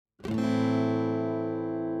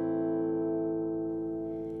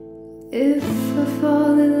If I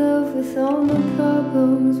fall in love with all my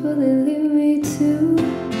problems, will it leave me too?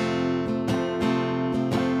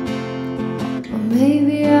 Or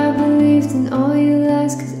maybe I believed in all your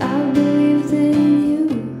lies, 'cause I believed in you.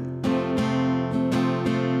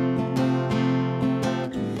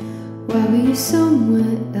 Why were you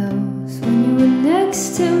somewhere else when you were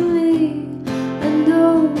next to me? I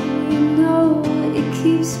know, you know, it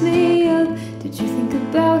keeps me up. Did you think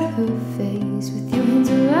about her face with your hands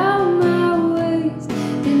around my waist?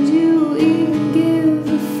 Did you even give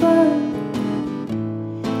a fuck?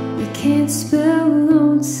 You can't spell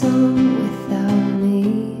lonesome without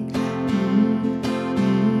me.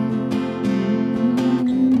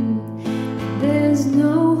 There's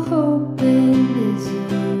no hope in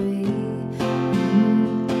misery.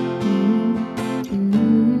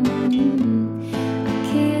 I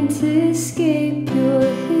can't escape your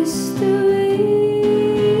history.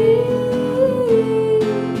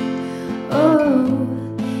 Oh,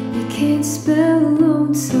 you can't spell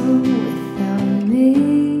lonesome without me.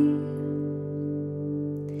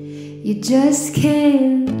 You just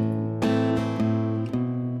can't.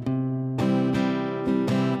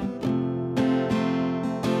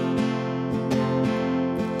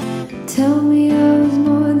 Tell me I was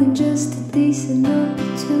more than just a decent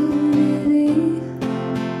opportunity.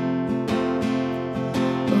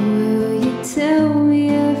 Or will you tell me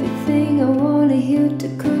everything I wanna hear to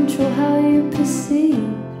control how you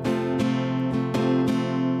perceive?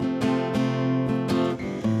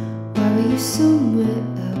 Why were you somewhere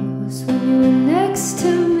else when you were next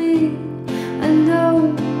to me? I know,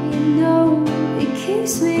 you know, it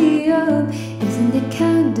keeps me up. Isn't it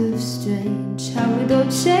kind of strange how it all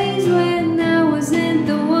changed when I wasn't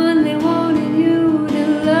the one they wanted you to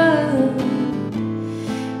love?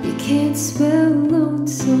 You can't spell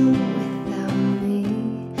lonesome without me.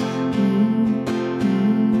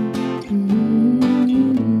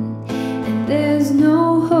 And there's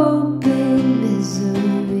no hope in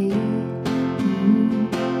misery.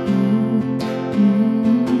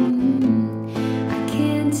 I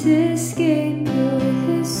can't escape your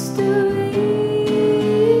history.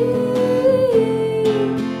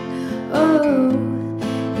 Oh,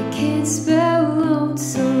 you can't spell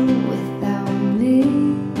lonesome without me.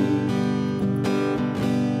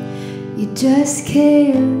 You just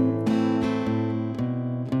can't.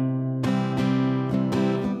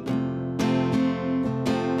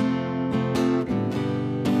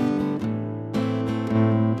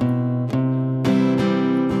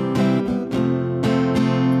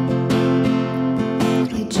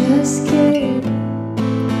 You just can't.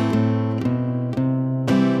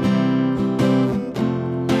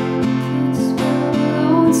 Can't spell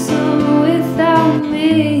lonesome without me.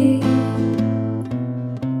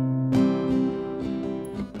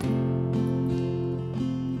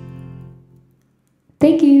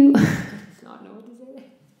 Thank you. I don't know what to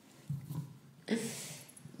say.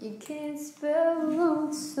 You can't spell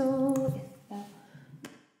lonesome.